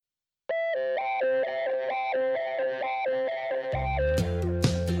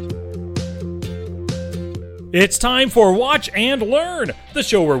It's time for Watch and Learn, the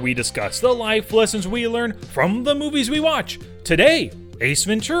show where we discuss the life lessons we learn from the movies we watch. Today, Ace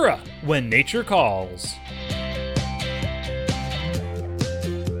Ventura, When Nature Calls.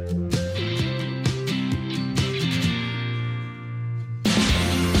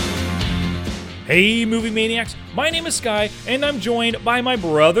 Hey, movie maniacs, my name is Sky, and I'm joined by my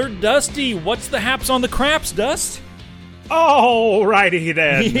brother Dusty. What's the haps on the craps, Dust? Alrighty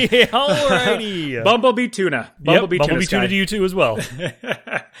then. Yeah, alrighty. Bumblebee tuna. Bumblebee tuna to you too as well.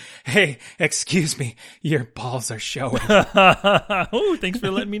 Hey, excuse me. Your balls are showing. Oh, thanks for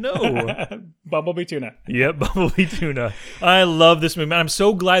letting me know. Bumblebee tuna. Yep, Bumblebee tuna. I love this movie, man. I'm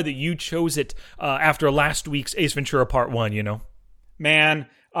so glad that you chose it after last week's Ace Ventura Part 1, you know? Man,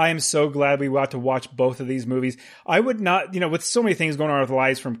 I am so glad we got to watch both of these movies. I would not, with so many things going on with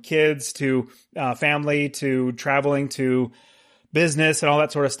lives, from kids to family to traveling to business and all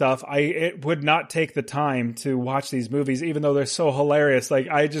that sort of stuff, it would not take the time to watch these movies, even though they're so hilarious. Like,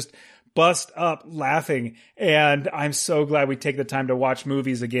 I just bust up laughing, and I'm so glad we take the time to watch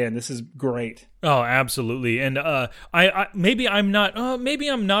movies again. This is great. Oh, absolutely. And maybe I'm not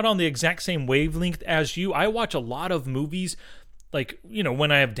on the exact same wavelength as you. I watch a lot of movies, like,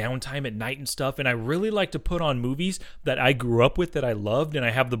 when I have downtime at night and stuff, and I really like to put on movies that I grew up with, that I loved, and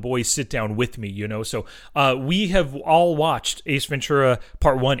I have the boys sit down with me, So we have all watched Ace Ventura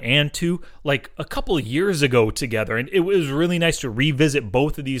Part 1 and 2 like a couple of years ago together, and it was really nice to revisit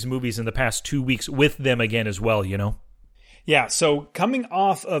both of these movies in the past 2 weeks with them again as well, Yeah, so coming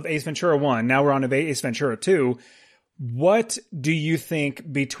off of Ace Ventura 1, now we're on to Ace Ventura 2. What do you think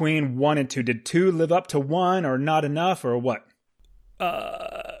between 1 and 2? Did 2 live up to 1 or not enough, or what?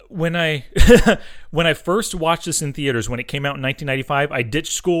 When I first watched this in theaters, when it came out in 1995, I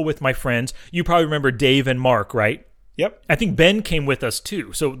ditched school with my friends. You probably remember Dave and Mark, right? Yep. I think Ben came with us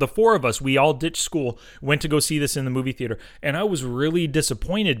too. So the four of us, we all ditched school, went to go see this in the movie theater. And I was really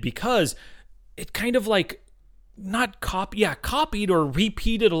disappointed because it kind of like copied or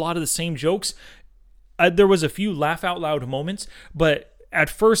repeated a lot of the same jokes. There was a few laugh out loud moments, but at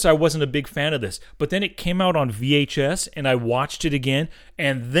first, I wasn't a big fan of this, but then it came out on VHS, and I watched it again,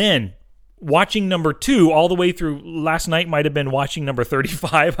 and then watching number 2 all the way through last night might have been watching number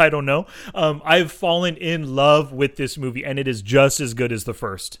 35, I don't know. I've fallen in love with this movie, and it is just as good as the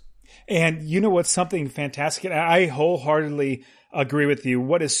first. And you know what's something fantastic? I wholehearedly agree with you.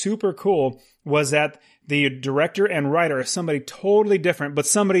 What is super cool was that the director and writer is somebody totally different, but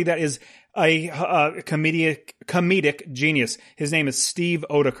somebody that is a comedic genius. His name is Steve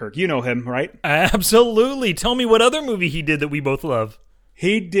Oedekerk. You know him, right? Absolutely. Tell me what other movie he did that we both love.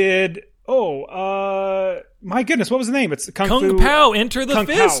 He did, my goodness, what was the name? It's Kung Pao, Enter the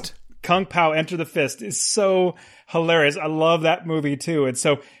Fist. Kung Pao, Enter the Fist is so hilarious. I love that movie too. And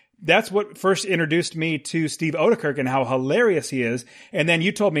so that's what first introduced me to Steve Oedekerk and how hilarious he is. And then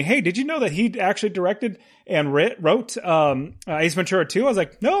you told me, hey, did you know that he actually directed and wrote Ace Ventura 2? I was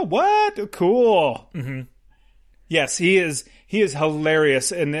like, no, what? Cool. Mm-hmm. Yes, he is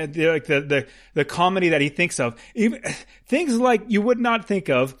hilarious. And the comedy that he thinks of, even things like you would not think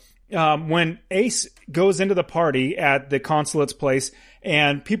of, when Ace goes into the party at the consulate's place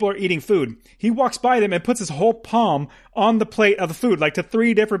and people are eating food, he walks by them and puts his whole palm on the plate of the food, like to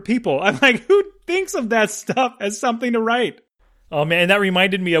 3 different people. I'm like, who thinks of that stuff as something to write? Oh man, that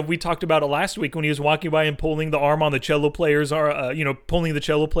reminded me of, we talked about it last week when he was walking by and pulling the arm on the cello player's pulling the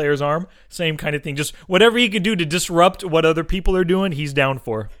cello player's arm. Same kind of thing. Just whatever he could do to disrupt what other people are doing, he's down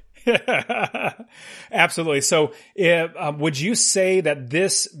for. Absolutely. So, would you say that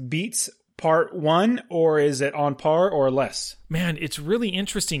this beats Part 1, or is it on par or less? Man, it's really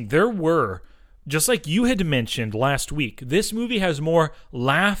interesting. There were, just like you had mentioned last week, this movie has more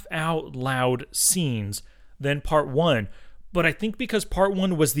laugh out loud scenes than Part 1. But I think because Part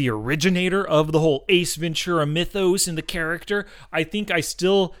 1 was the originator of the whole Ace Ventura mythos and the character, I think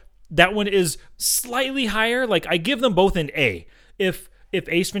that one is slightly higher. Like, I give them both an A. If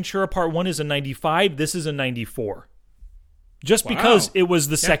Ace Ventura Part 1 is a 95, this is a 94. Just because it was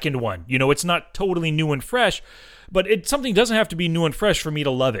the second one. It's not totally new and fresh, but something doesn't have to be new and fresh for me to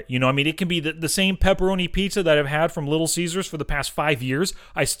love it. It can be the same pepperoni pizza that I've had from Little Caesars for the past 5 years.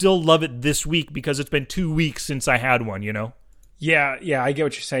 I still love it this week because it's been 2 weeks since I had one, Yeah, I get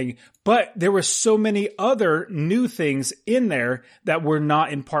what you're saying. But there were so many other new things in there that were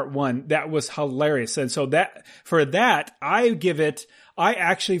not in Part 1 that was hilarious. And so I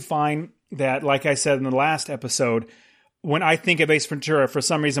actually find that, like I said in the last episode, when I think of Ace Ventura, for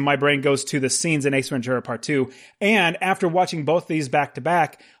some reason, my brain goes to the scenes in Ace Ventura Part 2. And after watching both these back to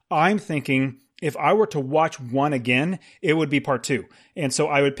back, I'm thinking if I were to watch one again, it would be part 2. And so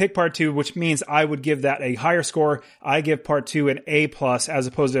I would pick part 2, which means I would give that a higher score. I give part 2 an A+, as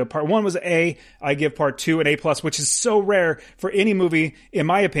opposed to part 1 was an A. I give part 2 an A+, which is so rare for any movie, in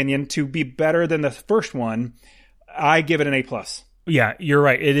my opinion, to be better than the first one. I give it an A+. Yeah, you're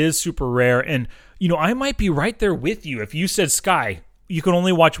right. It is super rare. And, I might be right there with you. If you said, Sky, you can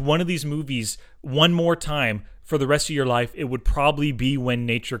only watch one of these movies one more time for the rest of your life, it would probably be When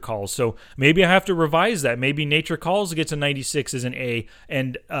Nature Calls. So maybe I have to revise that. Maybe Nature Calls gets a 96 as an A,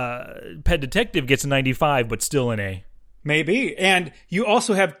 and Pet Detective gets a 95, but still an A. Maybe. And you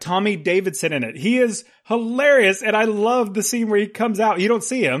also have Tommy Davidson in it. He is hilarious, and I love the scene where he comes out. You don't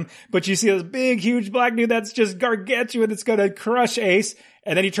see him, but you see this big, huge black dude that's just gargantuan. It's going to crush Ace.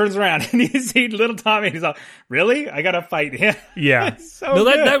 And then he turns around and you see little Tommy. And he's like, really? I got to fight him. Yeah. So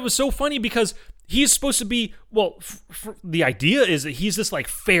that was so funny because he's supposed to be, the idea is that he's this like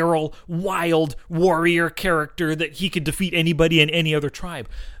feral, wild warrior character that he could defeat anybody in any other tribe.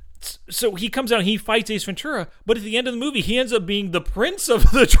 So he comes out and he fights Ace Ventura, but at the end of the movie, he ends up being the prince of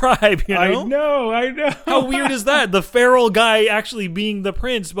the tribe, I know. How weird is that? The feral guy actually being the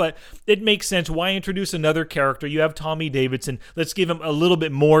prince, but it makes sense. Why introduce another character? You have Tommy Davidson. Let's give him a little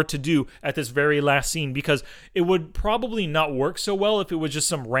bit more to do at this very last scene, because it would probably not work so well if it was just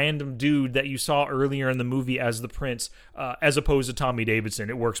some random dude that you saw earlier in the movie as the prince, as opposed to Tommy Davidson.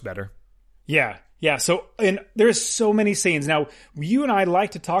 It works better. Yeah. Yeah, so and there's so many scenes. Now, you and I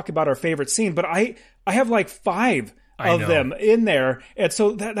like to talk about our favorite scene, but I have like 5 of them in there. And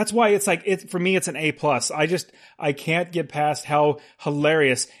so that's why it's like, for me, it's an A+. I can't get past how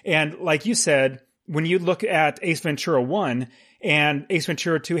hilarious. And like you said, when you look at Ace Ventura 1 and Ace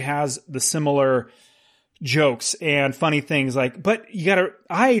Ventura 2 has the similar jokes and funny things but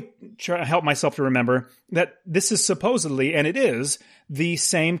I try to help myself to remember that this is supposedly, and it is, the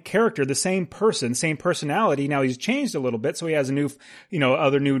same character, the same person, same personality. Now he's changed a little bit, so he has a new,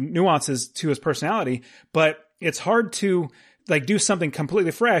 other new nuances to his personality, but it's hard to do something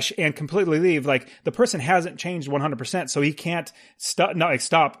completely fresh and completely leave. The person hasn't changed 100%, so he can't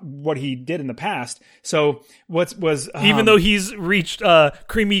stop what he did in the past. So even though he's reached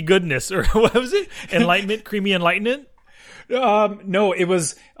creamy goodness, or what was it? Enlightenment, creamy enlightenment? No, it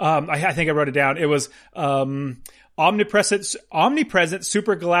was, I think I wrote it down. It was, omnipresent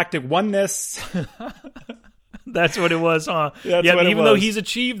supergalactic oneness. That's what it was, huh? Even though he's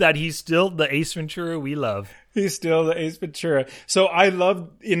achieved that, he's still the Ace Ventura we love. He's still the Ace Ventura. So I love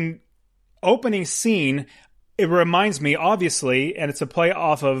in opening scene, it reminds me, obviously, and it's a play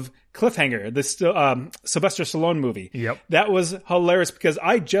off of Cliffhanger, the Sylvester Stallone movie. Yep. That was hilarious because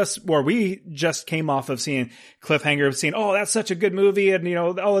we just came off of seeing Cliffhanger, seeing, oh, that's such a good movie. And,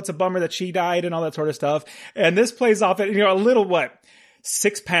 it's a bummer that she died and all that sort of stuff. And this plays off it, a little,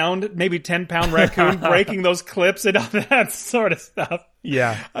 6-pound, maybe 10-pound raccoon breaking those clips and all that sort of stuff.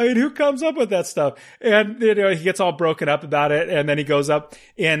 Yeah. I mean, who comes up with that stuff? And, he gets all broken up about it. And then he goes up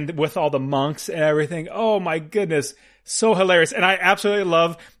and with all the monks and everything. Oh my goodness. So hilarious. And I absolutely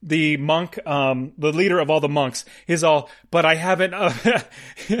love the monk, the leader of all the monks. He's all, but I haven't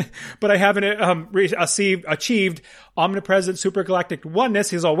achieved omnipresent supergalactic oneness.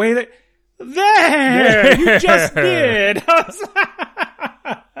 He's all, wait, there, you just did. I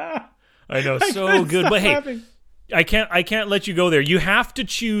know, so good. But hey, I can't let you go there. You have to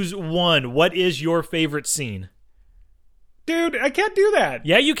choose one. What is your favorite scene? Dude, I can't do that.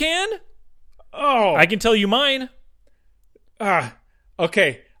 Yeah, you can. Oh. I can tell you mine.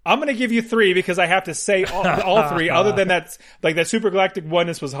 Okay. I'm going to give you 3 because I have to say all 3 other than that, that supergalactic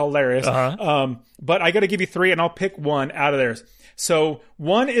oneness was hilarious. Uh-huh. But I got to give you 3 and I'll pick one out of theirs. So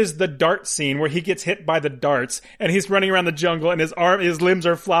one is the dart scene where he gets hit by the darts and he's running around the jungle and his limbs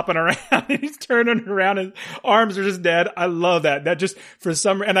are flopping around and he's turning around. His arms are just dead. I love that. That just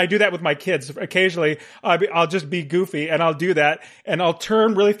and I do that with my kids. Occasionally I'll just be goofy and I'll do that and I'll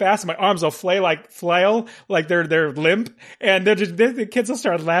turn really fast and my arms will flail like they're limp and the kids will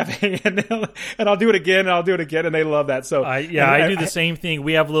start laughing and I'll do it again and I'll do it again and they love that. So I do the same thing.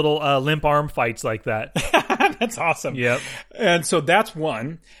 We have little limp arm fights like that. That's awesome. Yep. And so that's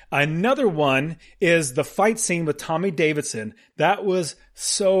one. Another one is the fight scene with Tommy Davidson. That was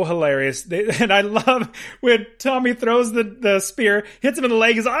so hilarious. And I love when Tommy throws the spear, hits him in the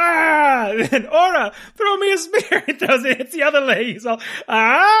leg. He's and Aura, throw me a spear. He throws it, hits the other leg. He's all,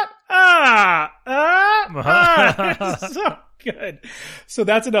 So good. So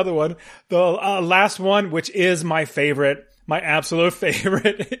that's another one. The last one, which is my favorite, my absolute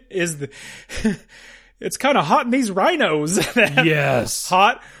favorite, is it's kind of hot in these rhinos. Yes.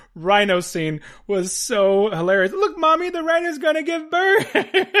 Hot rhino scene was so hilarious. Look, mommy, the rhino's going to give birth.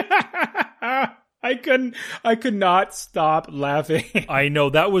 I could not stop laughing. I know,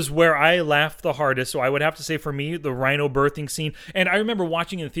 that was where I laughed the hardest. So I would have to say for me, the rhino birthing scene. And I remember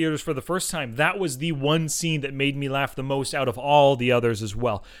watching in theaters for the first time. That was the one scene that made me laugh the most out of all the others as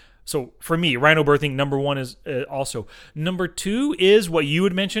well. So for me, rhino birthing, number one is also. Number two is what you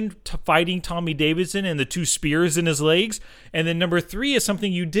had mentioned, fighting Tommy Davidson and the two spears in his legs. And then number three is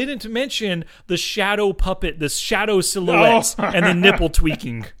something you didn't mention, the shadow puppet, the shadow silhouettes, and the nipple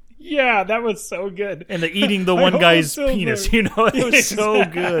tweaking. Yeah, that was so good. And the eating the one guy's penis, it was so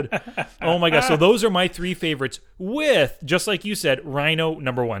good. Oh my gosh. So those are my three favorites with, just like you said, Rhino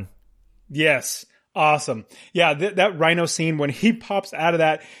number one. Yes. Awesome. Yeah, that rhino scene when he pops out of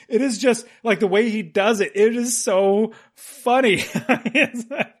that, it is just like the way he does it. It is so funny.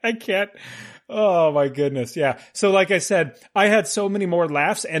 I can't. Oh my goodness. Yeah. So like I said, I had so many more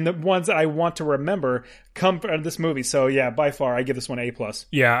laughs, and the ones that I want to remember come from this movie. So yeah, by far, I give this one A+.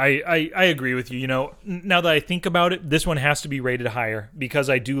 Yeah, I agree with you. Now that I think about it, this one has to be rated higher because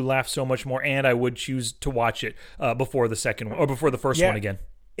I do laugh so much more, and I would choose to watch it before the second one or before the first one again.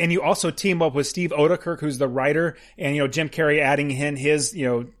 And you also team up with Steve Odekirk, who's the writer, and Jim Carrey adding in his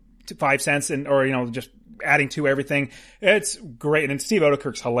 5 cents or just adding to everything. It's great, and Steve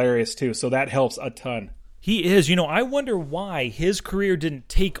Odekirk's hilarious too, so that helps a ton. He is. I wonder why his career didn't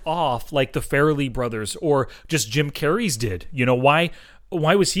take off like the Farrelly brothers or just Jim Carrey's did. Why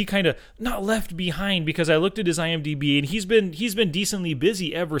was he kind of not left behind? Because I looked at his IMDb, and he's been decently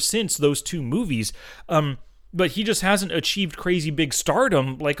busy ever since those two movies. But he just hasn't achieved crazy big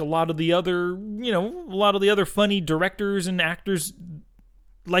stardom like a lot of the other funny directors and actors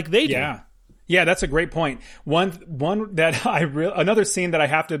like they do. Yeah, that's a great point. One that another scene that I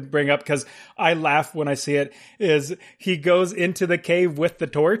have to bring up because I laugh when I see it is he goes into the cave with the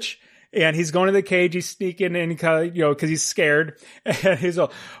torch. And he's going to the cage, he's sneaking in, because he's scared. And he's all,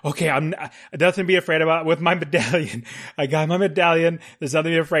 okay, I'm nothing to be afraid about with my medallion. I got my medallion. There's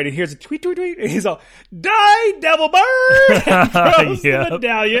nothing to be afraid. And here's a tweet, tweet, tweet. And he's all, die, devil bird! And throws the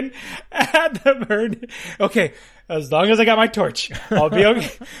medallion at the bird. Okay, as long as I got my torch, I'll be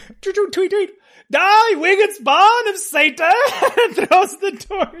okay. Tweet, tweet, tweet, tweet. Die, winged spawn of Satan! And throws the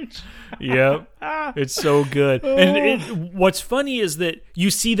torch. Yep. It's so good. And what's funny is that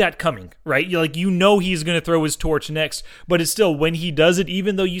you see that coming, right? He's going to throw his torch next, but it's still, when he does it,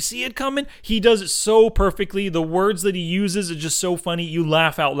 even though you see it coming, he does it so perfectly. The words that he uses are just so funny. You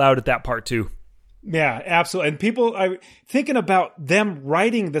laugh out loud at that part too. Yeah, absolutely. And people are thinking about them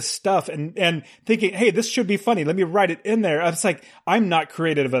writing the stuff and thinking, hey, this should be funny. Let me write it in there. It's like, I'm not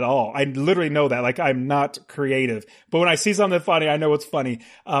creative at all. I literally know that. Like, I'm not creative. But when I see something funny, I know it's funny.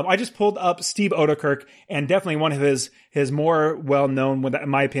 I just pulled up Steve Odekirk, and definitely one of his more well-known, in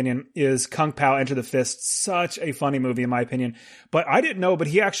my opinion, is Kung Pao Enter the Fist. Such a funny movie, in my opinion. But I didn't know, but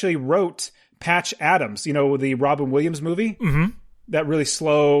he actually wrote Patch Adams, the Robin Williams movie. Mm-hmm. That really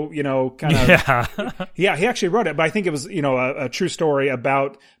slow, kind of. Yeah. Yeah, he actually wrote it, but I think it was, a true story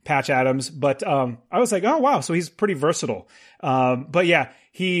about Patch Adams. But I was like, oh wow, so he's pretty versatile. But yeah,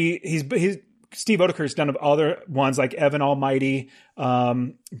 he's Steve Odekirk's done other ones like Evan Almighty,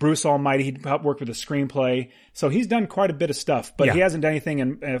 Bruce Almighty. He helped work with the screenplay, so he's done quite a bit of stuff. But he hasn't done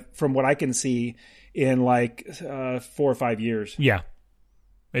anything from what I can see in 4 or 5 years. Yeah.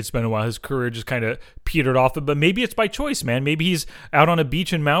 It's been a while. His career just kind of petered off. But maybe it's by choice, man. Maybe he's out on a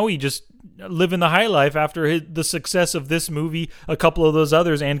beach in Maui just living the high life after the success of this movie, a couple of those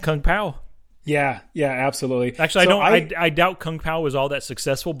others, and Kung Pao. Yeah, absolutely. Actually, I doubt Kung Pao was all that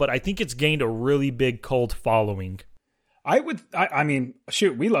successful, but I think it's gained a really big cult following. I mean,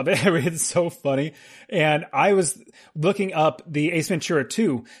 shoot, we love it. It's so funny. And I was looking up the Ace Ventura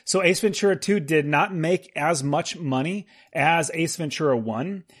 2. So Ace Ventura 2 did not make as much money as Ace Ventura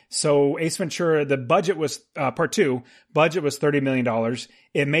 1. So Ace Ventura, the budget was, part 2, budget was $30 million.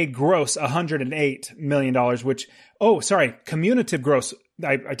 It made gross $108 million, which, cumulative gross.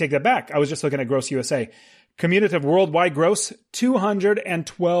 I take that back. I was just looking at Gross USA. Cumulative worldwide gross,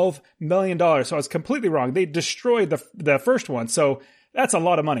 $212 million. So I was completely wrong. They destroyed the first one. So that's a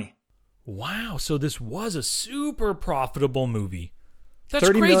lot of money. Wow. So this was a super profitable movie. That's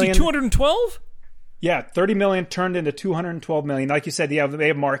 30 crazy. million, 212? Yeah, 30 million turned into 212 million. Like you said, they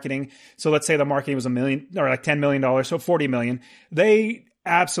have marketing. So let's say the marketing was $1 million or like $10 million, so $40 million. They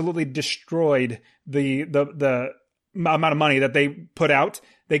absolutely destroyed the amount of money that they put out.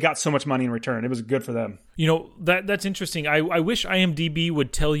 They got so much money in return. It was good for them. That's interesting. I wish IMDb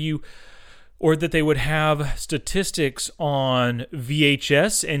would tell you, or that they would have statistics on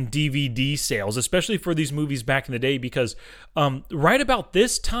VHS and DVD sales, especially for these movies back in the day, because right about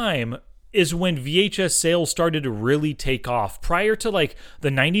this time, is when VHS sales started to really take off. Prior to like the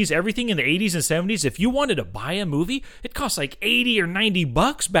 90s, everything in the 80s and 70s, if you wanted to buy a movie, it cost like 80 or 90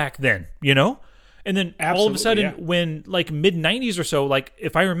 bucks back then, you know? And then all of a sudden, when like mid 90s or so, like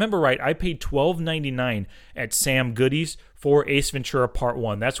if I remember right, I paid $12.99 at Sam Goodies for Ace Ventura Part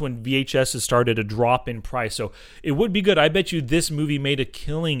 1. That's when VHS has started to drop in price. So it would be good. I bet you this movie made a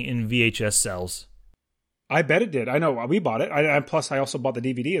killing in VHS sales. I bet it did. I know we bought it. Plus, I also bought the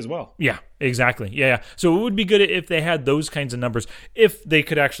DVD as well. Yeah, exactly. Yeah. So it would be good if they had those kinds of numbers, if they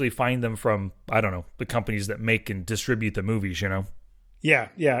could actually find them from, I don't know, the companies that make and distribute the movies, you know? Yeah,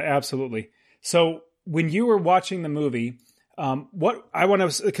 absolutely. So when you were watching the movie, what I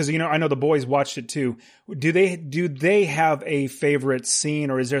want to, because I know the boys watched it too. Do they have a favorite scene,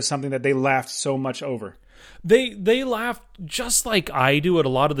 or is there something that they laughed so much over? They laughed just like I do at a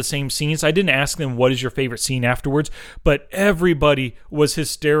lot of the same scenes. I didn't ask them what is your favorite scene afterwards, but everybody was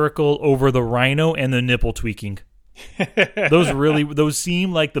hysterical over the rhino and the nipple tweaking. Those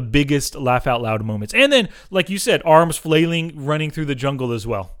seem like the biggest laugh out loud moments. And then, like you said, arms flailing, running through the jungle as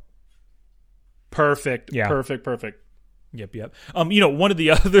well. Perfect. Yeah. Perfect. Yep. One of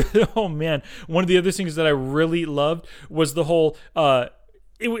the other things that I really loved was the whole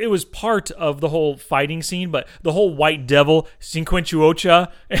it was part of the whole fighting scene, but the whole white devil,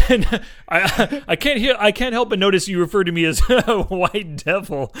 Cinquentuocha, and I can't help but notice you refer to me as a white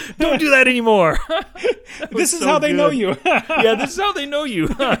devil. Don't do that anymore. This is how they know you. Yeah, this is how they know you.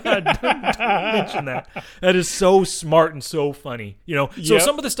 Don't mention that. That is so smart and so funny. So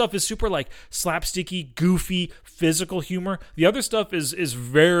some of the stuff is super like slapsticky, goofy, physical humor. The other stuff is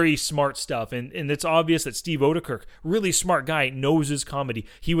very smart stuff, and it's obvious that Steve Odekirk, really smart guy, knows his comedy.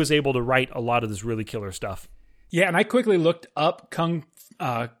 He was able to write a lot of this really killer stuff. Yeah, and I quickly looked up Kung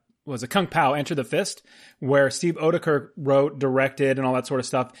Pao, Enter the Fist, where Steve Odekirk wrote, directed, and all that sort of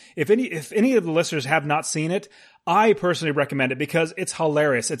stuff. If any of the listeners have not seen it, I personally recommend it because it's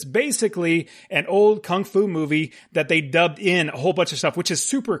hilarious. It's basically an old kung fu movie that they dubbed in a whole bunch of stuff, which is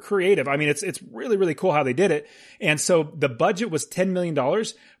super creative. I mean, it's really, really cool how they did it. And so the budget was $10 million,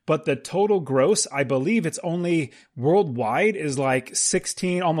 but the total gross, I believe it's only worldwide, is like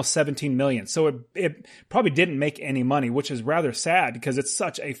 16, almost 17 million. So it probably didn't make any money, which is rather sad because it's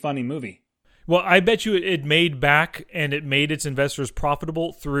such a funny movie. Well, I bet you it made back and it made its investors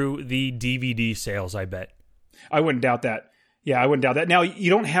profitable through the DVD sales, I bet. I wouldn't doubt that. Yeah, I wouldn't doubt that. Now,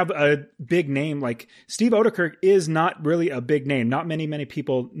 you don't have a big name. Like, Steve Odekirk is not really a big name. Not many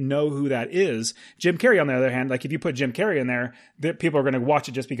people know who that is. Jim Carrey, on the other hand, like if you put Jim Carrey in there, people are going to watch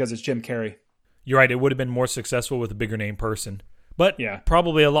it just because it's Jim Carrey. You're right. It would have been more successful with a bigger name person. But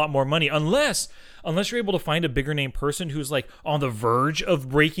probably a lot more money, unless you're able to find a bigger name person who's like on the verge of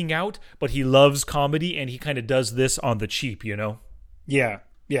breaking out, but he loves comedy and he kind of does this on the cheap, Yeah.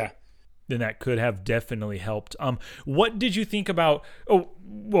 Then that could have definitely helped. What did you think about? Oh,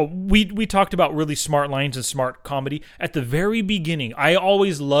 well, we talked about really smart lines and smart comedy at the very beginning. I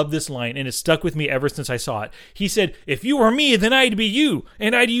always loved this line, and it stuck with me ever since I saw it. He said, "If you were me, then I'd be you,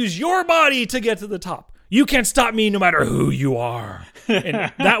 and I'd use your body to get to the top. You can't stop me, no matter who you are."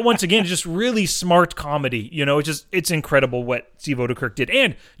 And that, once again, is just really smart comedy. It's incredible what Steve Odekirk did,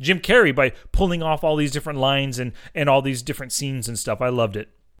 and Jim Carrey by pulling off all these different lines and all these different scenes and stuff. I loved it.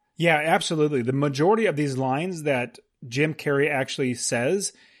 Yeah, absolutely. The majority of these lines that Jim Carrey actually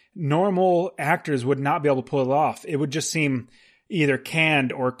says, normal actors would not be able to pull it off. It would just seem either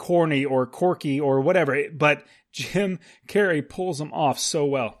canned or corny or quirky or whatever. But Jim Carrey pulls them off so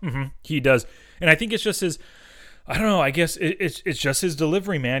well. Mm-hmm. He does. And I think it's just his, I don't know, I guess it's just his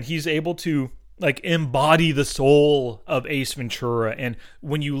delivery, man. He's able to like embody the soul of Ace Ventura. And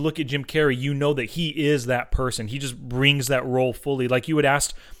when you look at Jim Carrey, you know that he is that person. He just brings that role fully. Like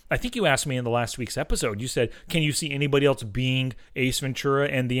I think you asked me in the last week's episode, you said, can you see anybody else being Ace Ventura?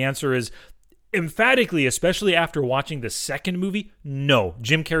 And the answer is emphatically, especially after watching the second movie, no.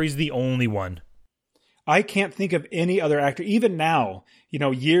 Jim Carrey's the only one. I can't think of any other actor, even now,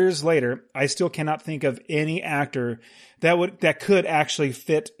 years later, I still cannot think of any actor that could actually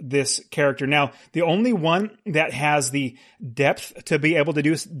fit this character. Now, the only one that has the depth to be able to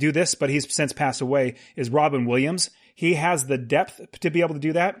do this, but he's since passed away, is Robin Williams. He has the depth to be able to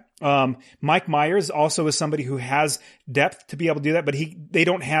do that. Mike Myers also is somebody who has depth to be able to do that, but they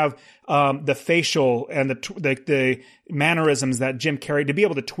don't have the facial and the mannerisms that Jim Carrey, to be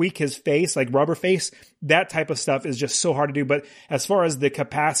able to tweak his face, like rubber face. That type of stuff is just so hard to do. But as far as the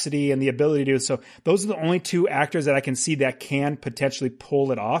capacity and the ability to do so, those are the only two actors that I can see that can potentially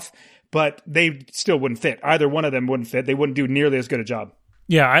pull it off. But they still wouldn't fit. Either one of them wouldn't fit. They wouldn't do nearly as good a job.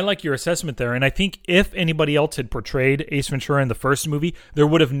 Yeah, I like your assessment there. And I think if anybody else had portrayed Ace Ventura in the first movie, there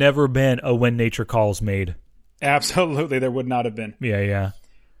would have never been a When Nature Calls made. Absolutely, there would not have been. Yeah.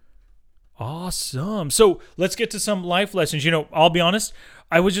 Awesome. So let's get to some life lessons. I'll be honest,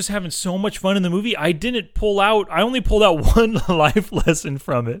 I was just having so much fun in the movie. I only pulled out one life lesson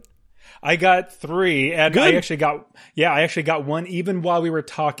from it. I got 3, and Good. I actually got one even while we were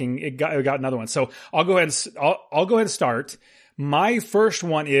talking. It got another one. So I'll go ahead and start. My first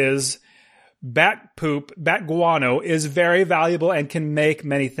one is bat guano is very valuable and can make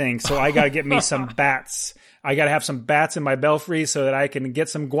many things. So I got to get me some bats. I got to have some bats in my belfry so that I can get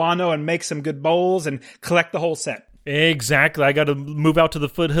some guano and make some good bowls and collect the whole set. Exactly. I got to move out to the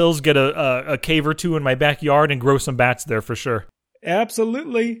foothills, get a cave or two in my backyard, and grow some bats there for sure.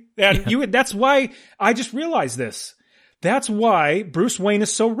 Absolutely. And that's why I just realized this. That's why Bruce Wayne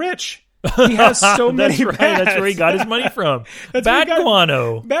is so rich. He has so many bats. That's where he got his money from. Bat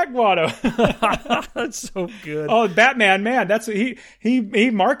guano. Bat guano. That's so good. Oh, Batman, man. That's he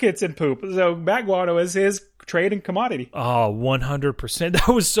markets in poop. So bat guano is his trade and commodity. Oh, 100%.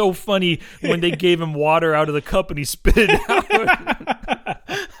 That was so funny when they gave him water out of the cup and he spit it out.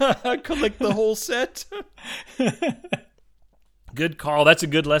 Collect the whole set. Good call. That's a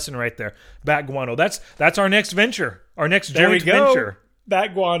good lesson right there. Bat guano. That's our next venture. Our next joint venture.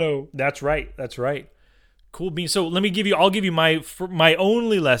 Bat guano. That's right. Cool beans. So I'll give you my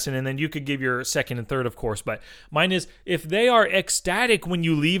only lesson, and then you could give your second and third, of course. But mine is, if they are ecstatic when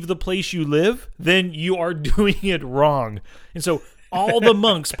you leave the place you live, then you are doing it wrong. And so all the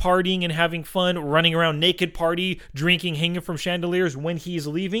monks partying and having fun, running around naked party, drinking, hanging from chandeliers when he's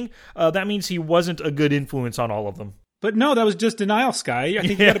leaving, that means he wasn't a good influence on all of them. But no, that was just denial, Sky. I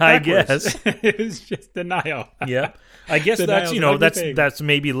think you got it backwards. I guess. It was just denial. Yeah. I guess that's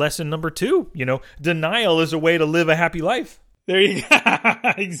maybe lesson number 2. Denial is a way to live a happy life. There you go.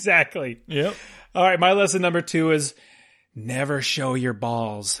 Exactly. Yep. All right, my lesson number 2 is never show your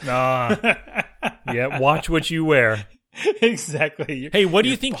balls. Yeah, watch what you wear. Exactly. Hey, what do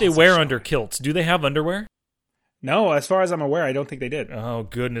you think they wear under kilts? Do they have underwear? No, as far as I'm aware, I don't think they did. Oh,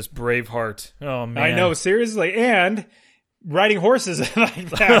 goodness, Braveheart. Oh, man. I know, seriously. And riding horses like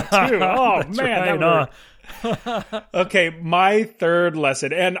that, too. Oh, man. Right, Okay, my third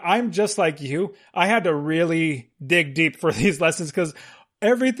lesson. And I'm just like you. I had to really dig deep for these lessons because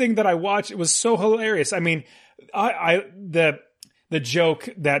everything that I watched, it was so hilarious. I mean, the joke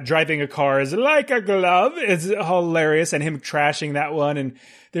that driving a car is like a glove is hilarious, and him trashing that one. And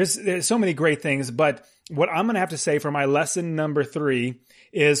there's so many great things, but what I'm going to have to say for my lesson number 3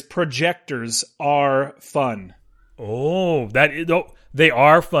 is projectors are fun. Oh, they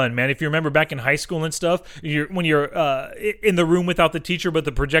are fun, man. If you remember back in high school and stuff, when you're in the room without the teacher, but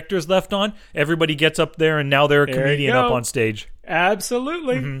the projector's left on, everybody gets up there and now they're a comedian up on stage.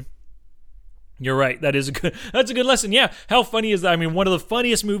 Absolutely. Mm-hmm. You're right. That's a good lesson. Yeah. How funny is that? I mean, one of the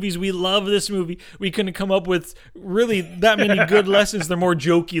funniest movies. We love this movie. We couldn't come up with really that many good lessons. They're more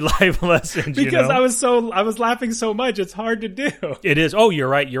jokey life lessons. Because I was laughing so much. It's hard to do. It is. Oh, you're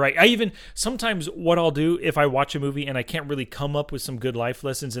right. I even sometimes what I'll do if I watch a movie and I can't really come up with some good life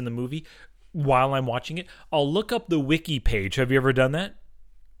lessons in the movie while I'm watching it, I'll look up the wiki page. Have you ever done that?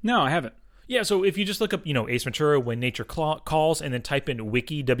 No, I haven't. Yeah, so if you just look up, Ace Ventura, When Nature Calls, and then type in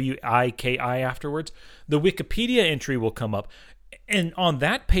wiki, W-I-K-I afterwards, the Wikipedia entry will come up. And on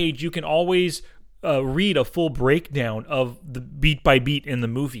that page, you can always read a full breakdown of the beat by beat in the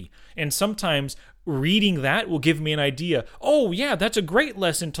movie. And sometimes reading that will give me an idea. Oh, yeah, that's a great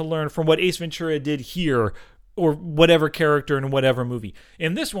lesson to learn from what Ace Ventura did here, or whatever character in whatever movie.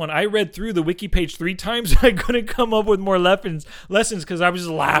 In this one, I read through the wiki page 3 times. I couldn't come up with more lessons because I was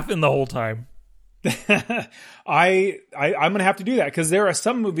just laughing the whole time. I'm going to have to do that because there are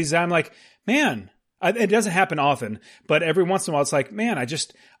some movies that I'm like, man, it doesn't happen often, but every once in a while it's like, man,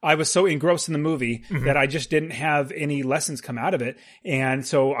 I was so engrossed in the movie that I just didn't have any lessons come out of it. And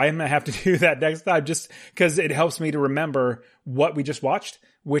so I'm going to have to do that next time just because it helps me to remember what we just watched,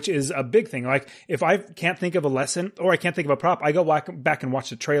 which is a big thing. Like if I can't think of a lesson or I can't think of a prop, I go back and watch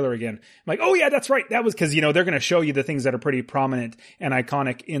the trailer again. I'm like, oh yeah, that's right. That was because, they're going to show you the things that are pretty prominent and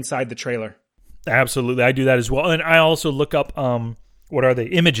iconic inside the trailer. Absolutely. I do that as well. And I also look up, what are they?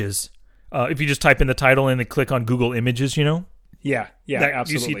 Images. If you just type in the title and then click on Google Images, Yeah,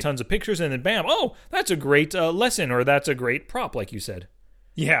 absolutely. You see tons of pictures and then bam, oh, that's a great lesson or that's a great prop, like you said.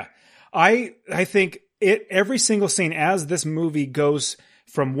 Yeah. I think every single scene as this movie goes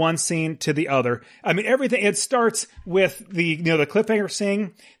from one scene to the other. I mean, everything, it starts with the cliffhanger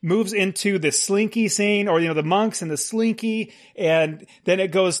scene, moves into the slinky scene, or, the monks and the slinky. And then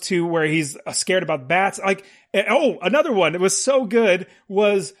it goes to where he's scared about bats. Like, oh, another one that was so good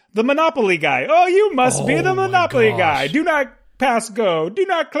was the Monopoly guy. Oh, you must be the Monopoly guy. Do not pass go. Do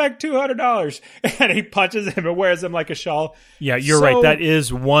not collect $200. And he punches him and wears him like a shawl. Yeah, you're right. That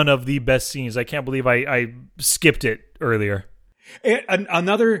is one of the best scenes. I can't believe I skipped it earlier.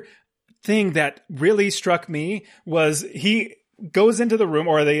 Another thing that really struck me was he goes into the room,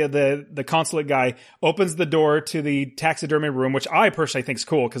 or the consulate guy opens the door to the taxidermy room, which I personally think is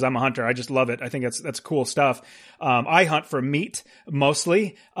cool because I'm a hunter. I just love it. I think that's cool stuff. I hunt for meat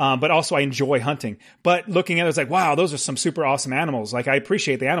mostly, but also I enjoy hunting. But looking at it, it's like, wow, those are some super awesome animals. Like, I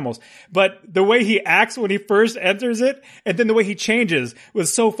appreciate the animals. But the way he acts when he first enters it, and then the way he changes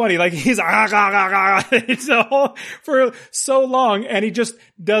was so funny. Like, he's it's for so long, and he just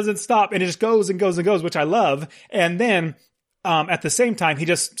doesn't stop, and it just goes and goes and goes, which I love. And then at the same time, he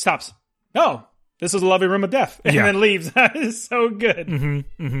just stops. Oh, this is a lovely room of death. And then leaves. That is so good.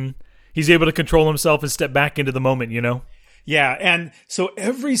 Mm-hmm, mm-hmm. He's able to control himself and step back into the moment, Yeah, and so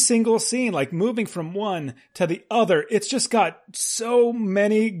every single scene, like moving from one to the other, it's just got so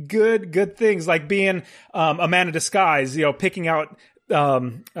many good things, like being a man in disguise, picking out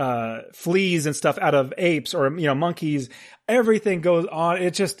fleas and stuff out of apes or, monkeys. Everything goes on.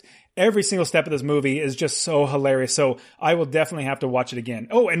 It's just... Every single step of this movie is just so hilarious. So I will definitely have to watch it again.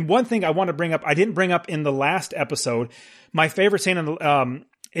 Oh, and one thing I want to bring up, I didn't bring up in the last episode, my favorite scene in the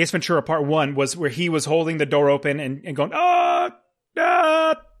Ace Ventura Part 1 was where he was holding the door open and going,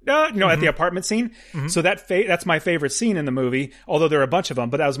 at the apartment scene. Mm-hmm. So that's my favorite scene in the movie, although there are a bunch of them,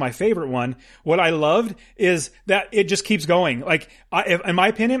 but that was my favorite one. What I loved is that it just keeps going. Like, in my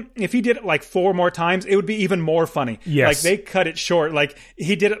opinion, if he did it like 4 more times, it would be even more funny. Yes. Like, they cut it short. Like,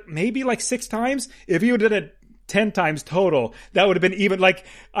 he did it maybe like 6 times. If he did it 10 times total, that would have been even. Like,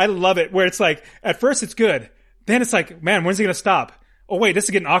 I love it where it's like, at first it's good. Then it's like, man, when's he going to stop? Oh, wait, this is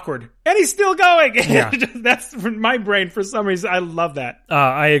getting awkward. And he's still going. Yeah. That's my brain for some reason. I love that.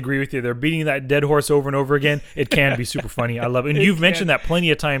 I agree with you. They're beating that dead horse over and over again. It can be super funny. I love it. And you've mentioned that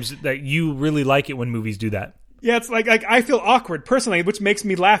plenty of times that you really like it when movies do that. Yeah, it's like I feel awkward personally, which makes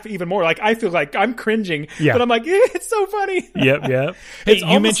me laugh even more. Like, I feel like I'm cringing, but I'm like, it's so funny. Yep. Hey,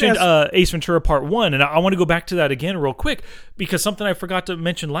 you mentioned Ace Ventura Part 1, and I want to go back to that again real quick, because something I forgot to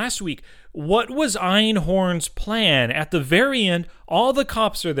mention last week. What was Einhorn's plan? At the very end, all the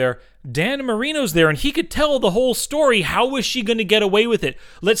cops are there. Dan Marino's there, and he could tell the whole story. How was she going to get away with it?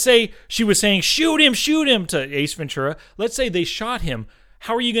 Let's say she was saying, shoot him, to Ace Ventura. Let's say they shot him.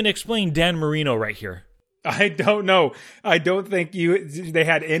 How are you going to explain Dan Marino right here? I don't know. I don't think they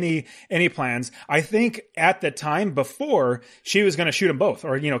had any plans. I think at the time before, she was going to shoot them both,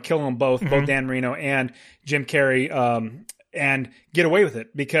 or kill them both, both Dan Marino and Jim Carrey, and get away with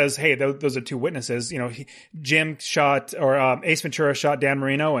it because, hey, those are 2 witnesses. Jim shot, or Ace Ventura shot Dan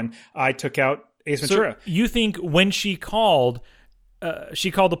Marino, and I took out Ace Ventura. So you think when she called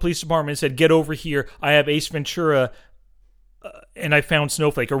the police department and said, "Get over here, I have Ace Ventura." And I found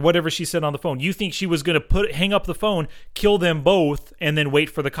Snowflake, or whatever she said on the phone. You think she was going to hang up the phone, kill them both, and then wait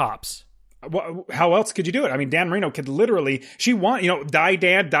for the cops? How else could you do it? I mean, Dan Marino could literally, die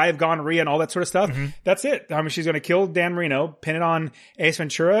dad, die of gonorrhea and all that sort of stuff. Mm-hmm. That's it. I mean, she's going to kill Dan Marino, pin it on Ace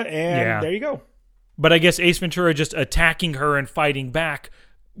Ventura, and there you go. But I guess Ace Ventura just attacking her and fighting back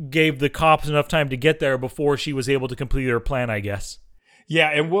gave the cops enough time to get there before she was able to complete her plan, I guess. Yeah,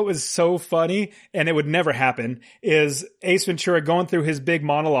 and what was so funny, and it would never happen, is Ace Ventura going through his big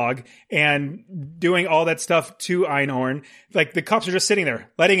monologue and doing all that stuff to Einhorn. Like, the cops are just sitting there,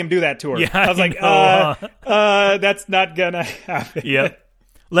 letting him do that to her. Yeah, I was like, that's not gonna happen. Yep.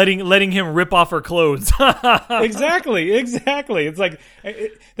 Letting him rip off her clothes. Exactly. It's like,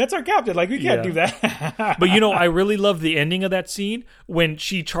 that's our captain. Like, we can't do that. But I really love the ending of that scene when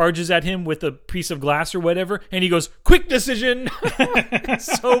she charges at him with a piece of glass or whatever, and he goes, "Quick decision."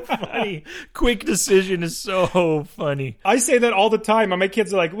 So funny. Quick decision is so funny. I say that all the time. And my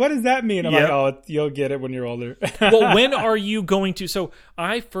kids are like, "What does that mean?" I'm like, "Oh, you'll get it when you're older." Well, when are you going to? So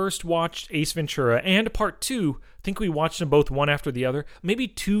I first watched Ace Ventura and Part 2. I think we watched them both one after the other, maybe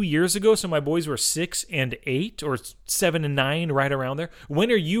 2 years ago. So my boys were 6 and 8, or 7 and 9, right around there.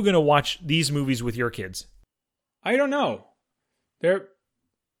 When are you going to watch these movies with your kids? I don't know.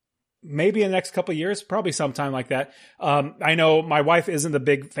 Maybe in the next couple of years, probably sometime like that. I know my wife isn't a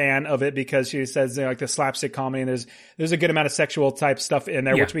big fan of it because she says like the slapstick comedy, and there's a good amount of sexual type stuff in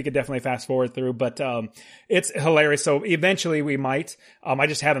there, which we could definitely fast forward through. But it's hilarious. So eventually we might. I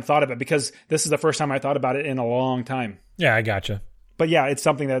just haven't thought of it because this is the first time I thought about it in a long time. Yeah, I gotcha. But yeah, it's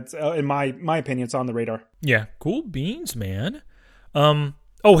something that's, in my opinion, it's on the radar. Yeah, cool beans, man.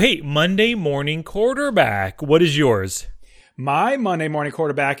 Oh, hey, Monday morning quarterback. What is yours? My Monday morning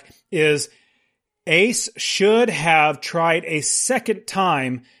quarterback is Ace should have tried a second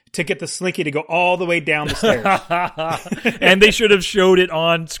time to get the Slinky to go all the way down the stairs. And they should have showed it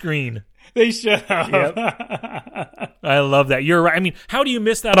on screen. They should have. Yep. I love that. You're right. I mean, how do you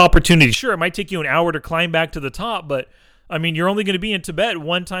miss that opportunity? Sure, it might take you an hour to climb back to the top, but I mean, you're only going to be in Tibet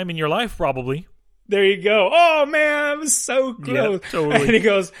one time in your life, probably. There you go. Oh, man, I was so close. Yeah, totally. And he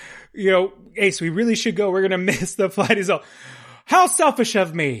goes, Ace, we really should go. We're going to miss the flight. He's all, how selfish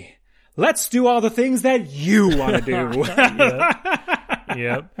of me. Let's do all the things that you want to do.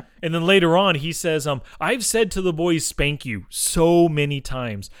 Yep. And then later on, he says, I've said to the boys, spank you so many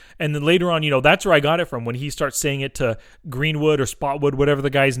times. And then later on, that's where I got it from. When he starts saying it to Greenwood or Spotwood, whatever the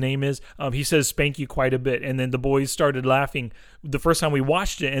guy's name is, he says, spank you quite a bit. And then the boys started laughing the first time we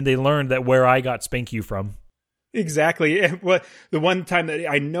watched it, and they learned that where I got spank you from. Exactly. The one time that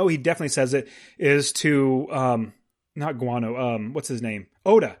I know he definitely says it is to, not Guano, what's his name?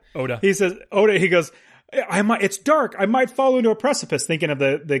 Oda. He says, Oda, he goes, it's dark. I might fall into a precipice, thinking of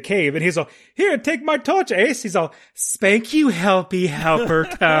the cave. And he's all, here, take my torch, Ace. He's all, spank you, helpy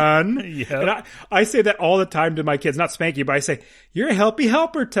helperton. Yeah. And I say that all the time to my kids, not spank you, but I say, you're a helpy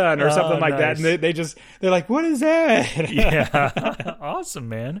helperton or something like that. And they're like, what is that? Yeah. Awesome,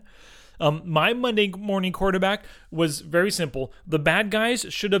 man. My Monday morning quarterback was very simple. The bad guys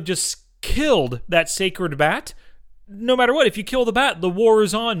should have just killed that sacred bat. No matter what, if you kill the bat, the war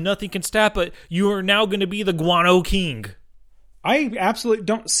is on. Nothing can stop it. You are now going to be the Guano King. I absolutely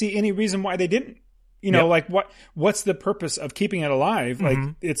don't see any reason why they didn't. Like what's the purpose of keeping it alive? Mm-hmm.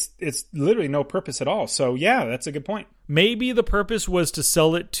 Like it's literally no purpose at all. So yeah, that's a good point. Maybe the purpose was to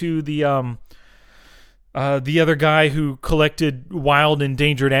sell it to the other guy who collected wild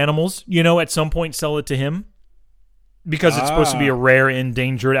endangered animals. At some point sell it to him because it's supposed to be a rare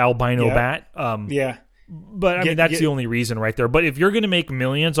endangered albino bat. Yeah. But I mean, that's the only reason right there. But if you're going to make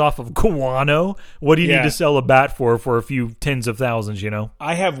millions off of guano, what do you need to sell a bat for a few tens of thousands,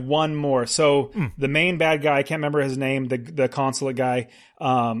 I have one more. So the main bad guy, I can't remember his name, the consulate guy,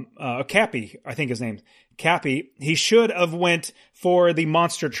 Cappy, I think his name. Cappy, he should have went for the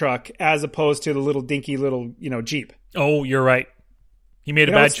monster truck as opposed to the little dinky little, Jeep. Oh, you're right. He made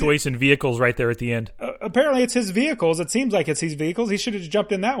a bad choice in vehicles right there at the end. Apparently it's his vehicles. It seems like it's his vehicles. He should have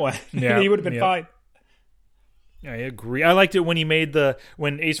jumped in that one. Yeah. He would have been fine. I agree. I liked it when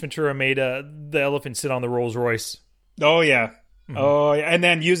when Ace Ventura made the elephant sit on the Rolls Royce. Oh yeah. Mm-hmm. Oh yeah. And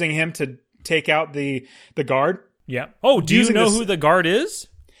then using him to take out the guard. Yeah. Oh, do you know who the guard is?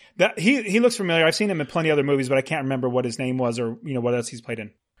 That he looks familiar. I've seen him in plenty of other movies, but I can't remember what his name was or what else he's played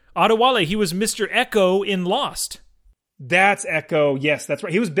in. Adewale. He was Mr. Echo in Lost. That's Echo. Yes, that's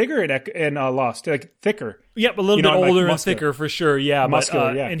right. He was bigger in Lost, like thicker. Yep, a little bit older and thicker for sure. Yeah,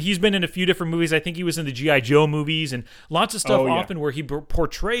 muscular. Yeah, and he's been in a few different movies. I think he was in the G.I. Joe movies and lots of stuff. Often where he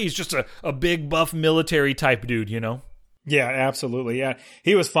portrays just a big buff military type dude. Yeah, absolutely. Yeah,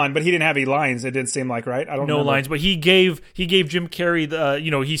 he was fun, but he didn't have any lines. It didn't seem like, right? I don't know. No lines, but he gave Jim Carrey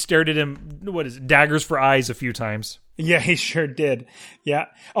the he stared at him. What is it, daggers for eyes a few times. Yeah, he sure did. Yeah.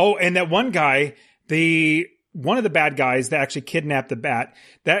 Oh, and that one guy, one of the bad guys that actually kidnapped the bat,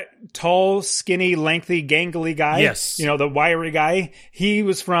 that tall, skinny, lengthy, gangly guy. Yes. The wiry guy. He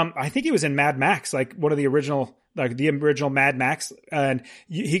was I think he was in Mad Max, like one of the original Mad Max. And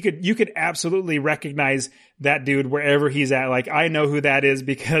you could absolutely recognize that dude wherever he's at. Like, I know who that is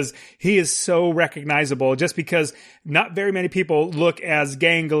because he is so recognizable just because not very many people look as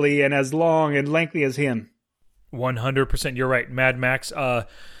gangly and as long and lengthy as him. 100%. You're right. Mad Max.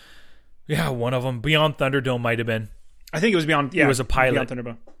 Yeah, one of them. Beyond Thunderdome might have been. I think it was Beyond. Yeah, he was a pilot. Beyond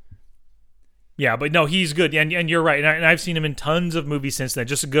Thunderdome. Yeah, but no, he's good, and you're right. And I've seen him in tons of movies since then.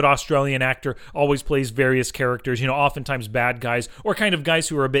 Just a good Australian actor. Always plays various characters. Oftentimes bad guys or kind of guys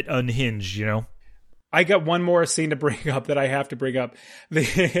who are a bit unhinged. I got one more scene to bring up that I have to bring up.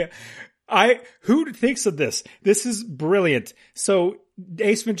 Who thinks of this? This is brilliant. So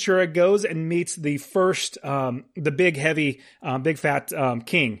Ace Ventura goes and meets the first, the big, heavy, big fat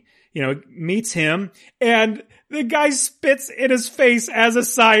king. Meets him, and the guy spits in his face as a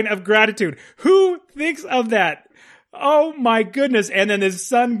sign of gratitude. Who thinks of that? Oh my goodness. And then his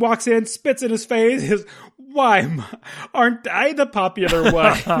son walks in, spits in his face. Why aren't I the popular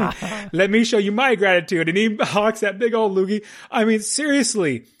one? Let me show you my gratitude. And he hawks that big old loogie. I mean,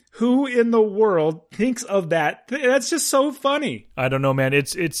 seriously. Who in the world thinks of that? That's just so funny. I don't know, man.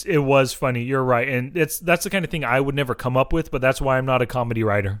 It was funny. You're right. And that's the kind of thing I would never come up with, but that's why I'm not a comedy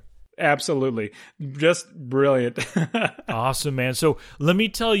writer. Absolutely. Just brilliant. Awesome, man. So let me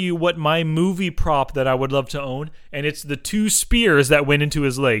tell you what my movie prop that I would love to own, and it's the 2 spears that went into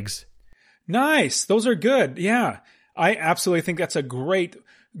his legs. Nice. Those are good. Yeah. I absolutely think that's a great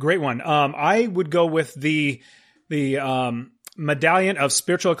one. I would go with the medallion of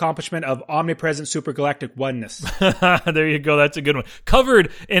spiritual accomplishment of omnipresent supergalactic oneness. There you go. That's a good one.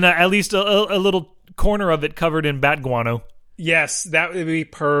 Covered in at least a little corner of it covered in bat guano. Yes, that would be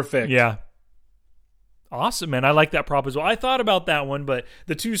perfect. Yeah. Awesome, man. I like that prop as well. I thought about that one, but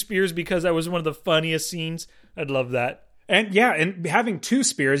the 2 spears, because that was one of the funniest scenes. I'd love that. And yeah, and having 2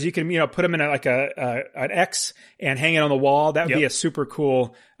 spears, you can put them in an X and hang it on the wall. That would be a super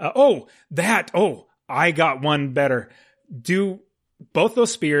cool. I got one better. Do both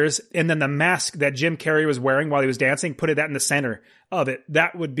those spears and then the mask that Jim Carrey was wearing while he was dancing. Put that in the center of it.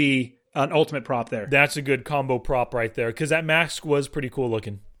 That would be an ultimate prop there. That's a good combo prop right there, because that mask was pretty cool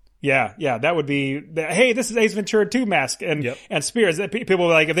looking. Yeah, that would be. Hey, this is Ace Ventura 2 mask and spears. People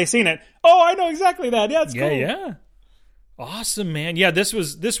were like, if they seen it, I know exactly that. Yeah, it's cool. Yeah. Awesome, man. Yeah, this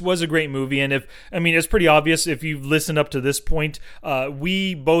was a great movie, and it's pretty obvious if you've listened up to this point.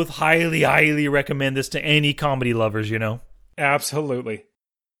 We both highly recommend this to any comedy lovers. Absolutely.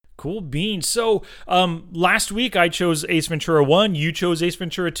 Cool beans. So, last week I chose Ace Ventura 1. You chose Ace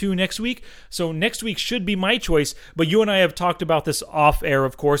Ventura 2 next week. So next week should be my choice. But you and I have talked about this off air,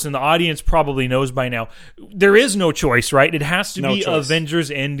 of course, and the audience probably knows by now. There is no choice, right? It has to be Avengers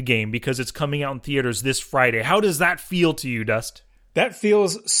Endgame because it's coming out in theaters this Friday. How does that feel to you, Dust? That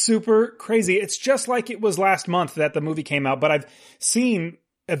feels super crazy. It's just like it was last month that the movie came out, but I've seen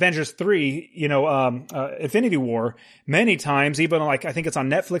Avengers 3, Infinity War many times, even I think it's on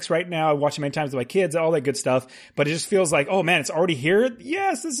Netflix right now. I watch it many times with my kids, all that good stuff. But it just feels like, oh man, it's already here.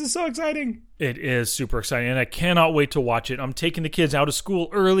 Yes, this is so exciting. It is super exciting, and I cannot wait to watch it. I'm taking the kids out of school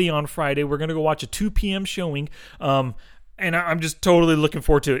early on Friday. We're going to go watch a 2 p.m. showing. And I'm just totally looking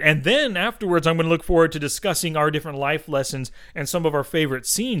forward to it. And then afterwards, I'm going to look forward to discussing our different life lessons and some of our favorite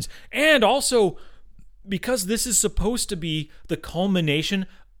scenes. And also, because this is supposed to be the culmination,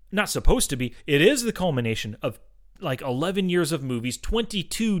 not supposed to be, it is the culmination of 11 years of movies.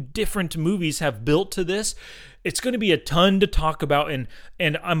 22 different movies have built to this. It's going to be a ton to talk about,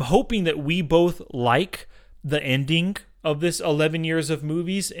 and I'm hoping that we both like the ending of this 11 years of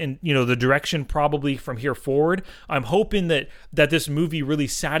movies and, the direction probably from here forward. I'm hoping that this movie really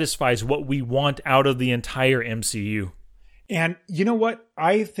satisfies what we want out of the entire MCU. And you know what?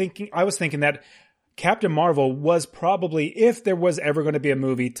 I was thinking that Captain Marvel was probably, if there was ever going to be a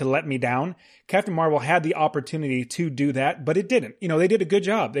movie to let me down, Captain Marvel had the opportunity to do that, but it didn't. They did a good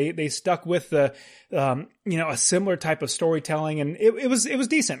job. They stuck with the, a similar type of storytelling, and it was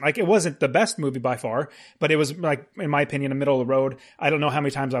decent. It wasn't the best movie by far, but it was in my opinion, a middle of the road. I don't know how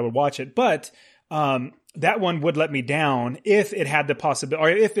many times I would watch it, but that one would let me down if it had the possibility,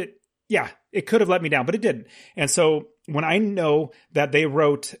 or if it could have let me down, but it didn't. And so when I know that they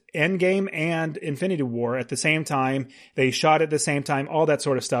wrote Endgame and Infinity War at the same time, they shot at the same time, all that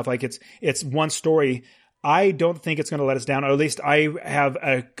sort of stuff, it's one story, I don't think it's going to let us down, or at least I have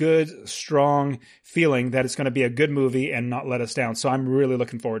a good, strong feeling that it's going to be a good movie and not let us down. So I'm really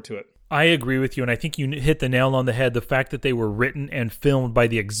looking forward to it. I agree with you, and I think you hit the nail on the head. The fact that they were written and filmed by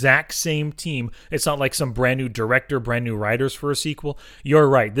the exact same team. It's not like some brand new director, brand new writers for a sequel. You're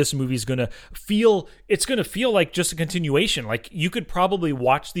right. This movie's going to feel like just a continuation. You could probably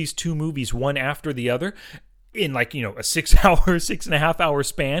watch these 2 movies one after the other in a 6.5 hour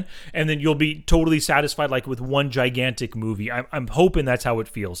span, and then you'll be totally satisfied with one gigantic movie. I'm hoping that's how it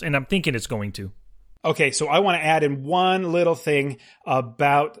feels, and I'm thinking it's going to. Okay, so I want to add in one little thing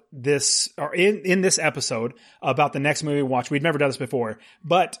about this, or in this episode, about the next movie we watch. We've never done this before,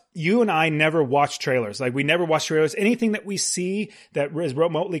 but you and I never watch trailers. We never watch trailers. Anything that we see that is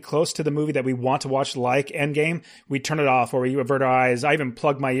remotely close to the movie that we want to watch, like Endgame, we turn it off, or we avert our eyes. I even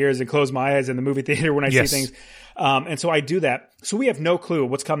plug my ears and close my eyes in the movie theater when I see things. And so I do that. So we have no clue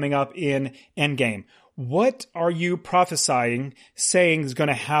what's coming up in Endgame. What are you prophesying, saying is going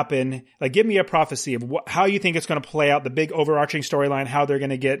to happen? Give me a prophecy of how you think it's going to play out, the big overarching storyline, how they're going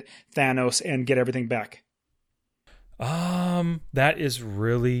to get Thanos and get everything back. That is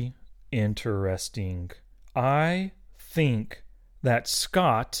really interesting. I think that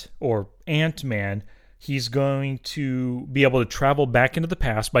Scott, or Ant-Man, he's going to be able to travel back into the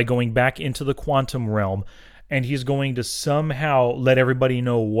past by going back into the quantum realm, and he's going to somehow let everybody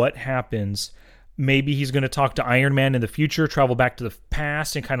know what happens. Maybe he's going to talk to Iron Man in the future, travel back to the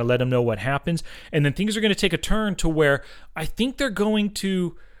past, and kind of let him know what happens. And then things are going to take a turn to where I think they're going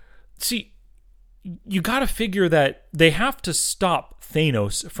to... See, you got to figure that they have to stop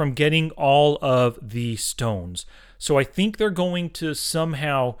Thanos from getting all of the stones. So I think they're going to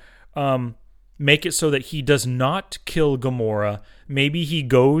somehow make it so that he does not kill Gamora. Maybe he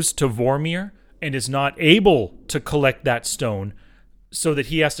goes to Vormir and is not able to collect that stone, so that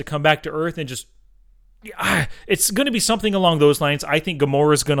he has to come back to Earth and just... it's going to be something along those lines. I think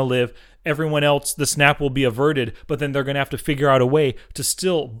Gamora's going to live. Everyone else, the snap will be averted, but then they're going to have to figure out a way to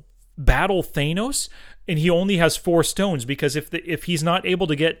still battle Thanos, and he only has 4 stones, because if he's not able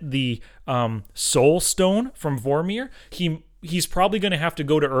to get the Soul Stone from Vormir, he's probably going to have to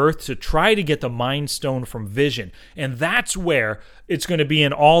go to Earth to try to get the Mind Stone from Vision. And that's where it's going to be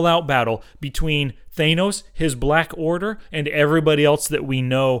an all-out battle between Thanos, his Black Order, and everybody else that we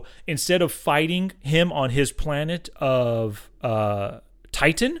know. Instead of fighting him on his planet of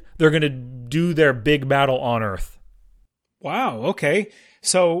Titan, they're going to do their big battle on Earth. Wow, okay.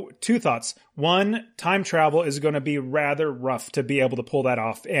 So 2 thoughts. 1, time travel is going to be rather rough to be able to pull that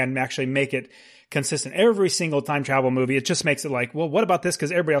off and actually make it consistent. Every single time travel movie, it just makes it like, well, what about this?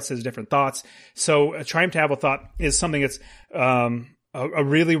 Because everybody else has different thoughts. So a time travel thought is something that's a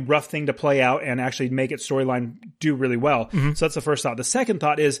really rough thing to play out and actually make its storyline do really well. Mm-hmm. So that's the first thought. The second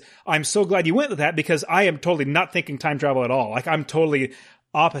thought is, I'm so glad you went with that, because I am totally not thinking time travel at all. Like, I'm totally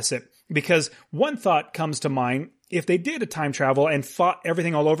opposite, because one thought comes to mind. If they did a time travel and fought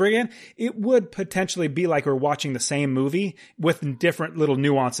everything all over again, it would potentially be like we're watching the same movie with different little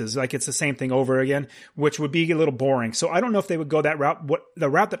nuances. Like, it's the same thing over again, which would be a little boring. So I don't know if they would go that route. The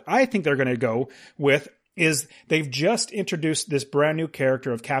route that I think they're going to go with is they've just introduced this brand new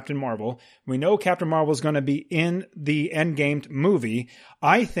character of Captain Marvel. We know Captain Marvel is going to be in the Endgame movie.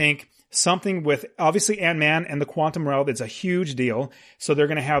 I think something with, obviously, Ant-Man and the Quantum Realm, it's a huge deal. So they're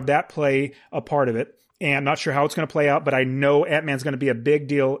going to have that play a part of it. And I'm not sure how it's going to play out, but I know Ant-Man's going to be a big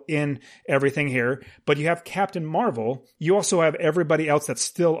deal in everything here. But you have Captain Marvel. You also have everybody else that's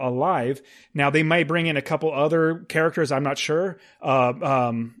still alive. Now, they might bring in a couple other characters. I'm not sure.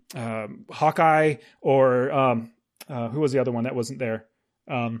 Hawkeye, or who was the other one that wasn't there?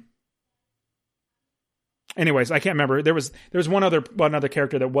 Anyways, I can't remember. There was one other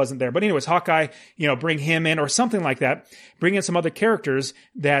character that wasn't there. But anyways, Hawkeye, bring him in or something like that. Bring in some other characters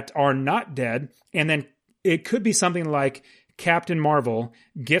that are not dead. And then it could be something like Captain Marvel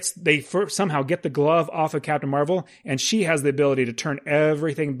somehow get the glove off of Captain Marvel, and she has the ability to turn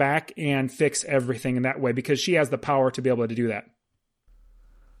everything back and fix everything in that way, because she has the power to be able to do that.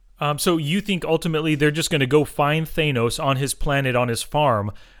 So you think ultimately they're just going to go find Thanos on his planet, on his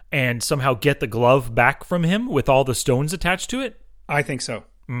farm, and somehow get the glove back from him with all the stones attached to it? I think so.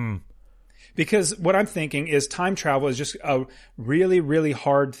 Because what I'm thinking is time travel is just a really, really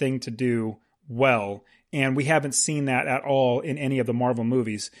hard thing to do well. And we haven't seen that at all in any of the Marvel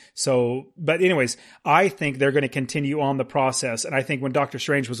movies. But anyways, I think they're going to continue on the process. And I think when Doctor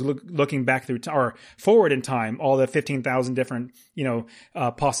Strange was looking back through or forward in time, all the 15,000 different,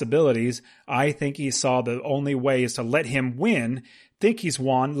 possibilities, I think he saw the only way is to let him win, think he's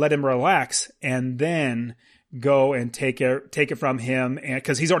won, let him relax, and then go and take it from him, and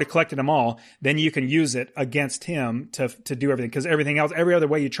because he's already collected them all, then you can use it against him to do everything. Because everything else, every other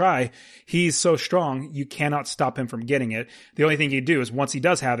way you try, he's so strong, you cannot stop him from getting it. The only thing you do is, once he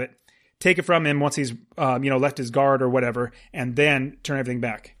does have it, take it from him once he's left his guard or whatever, and then turn everything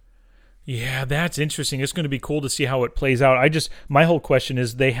back. Yeah, that's interesting. It's going to be cool to see how it plays out. My whole question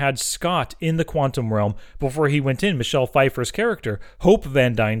is, they had Scott in the Quantum Realm before he went in, Michelle Pfeiffer's character. Hope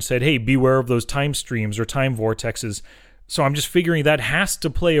Van Dyne said, hey, beware of those time streams or time vortexes. So I'm just figuring that has to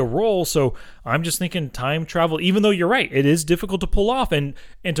play a role. So I'm just thinking time travel, even though you're right, it is difficult to pull off and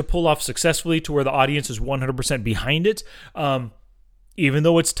to pull off successfully to where the audience is 100% behind it. Even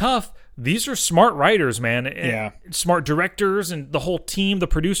though it's tough, these are smart writers, man. Yeah. Smart directors and the whole team, the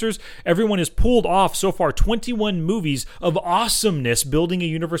producers. Everyone has pulled off so far 21 movies of awesomeness, building a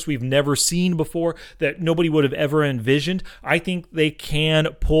universe we've never seen before that nobody would have ever envisioned. I think they can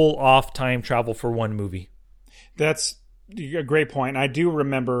pull off time travel for one movie. That's a great point. I do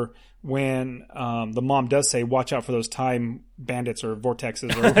remember when the mom does say, watch out for those time bandits or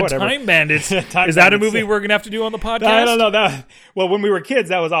vortexes or whatever. Time bandits? Is that a movie we're going to have to do on the podcast? I don't know. Well, when we were kids,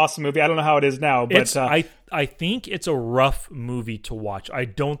 that was an awesome movie. I don't know how it is now. But I think it's a rough movie to watch. I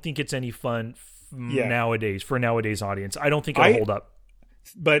don't think it's any fun nowadays, for nowadays audience. I don't think it'll hold up.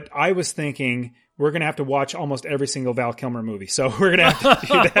 But I was thinking, we're going to have to watch almost every single Val Kilmer movie. So we're going to have to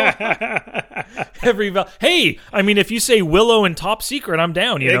do that. Hey, I mean, if you say Willow and Top Secret, I'm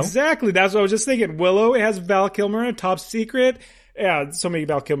down, you know? Exactly. That's what I was just thinking. Willow has Val Kilmer and Top Secret. Yeah, so many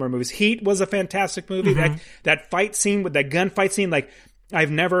Val Kilmer movies. Heat was a fantastic movie. Mm-hmm. That fight scene with that gunfight scene, like,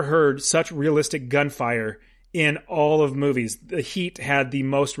 I've never heard such realistic gunfire in all of movies. The Heat had the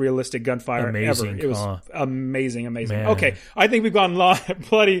most realistic gunfire ever. It was amazing. Man. Okay, I think we've gone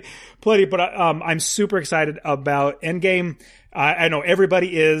plenty, but I'm super excited about Endgame. I know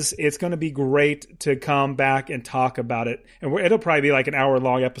everybody is. It's going to be great to come back and talk about it. And it'll probably be like an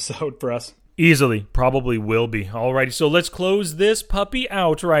hour-long episode for us. Easily. Probably will be. Alrighty, so let's close this puppy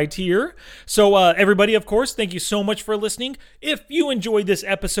out right here. So everybody, of course, thank you so much for listening. If you enjoyed this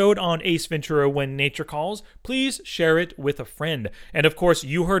episode on Ace Ventura When Nature Calls, please share it with a friend. And of course,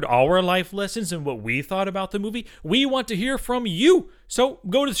 you heard our life lessons and what we thought about the movie. We want to hear from you. So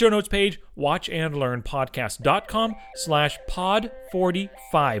go to the show notes page,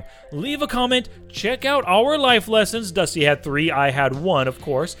 watchandlearnpodcast.com/pod45. Leave a comment. Check out our life lessons. Dusty had 3. I had 1, of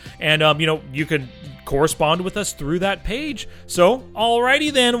course. And, you can correspond with us through that page. So,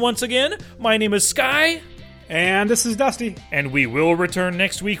 alrighty then, once again, my name is Sky. And this is Dusty. And we will return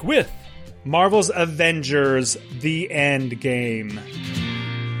next week with Marvel's Avengers: The Endgame.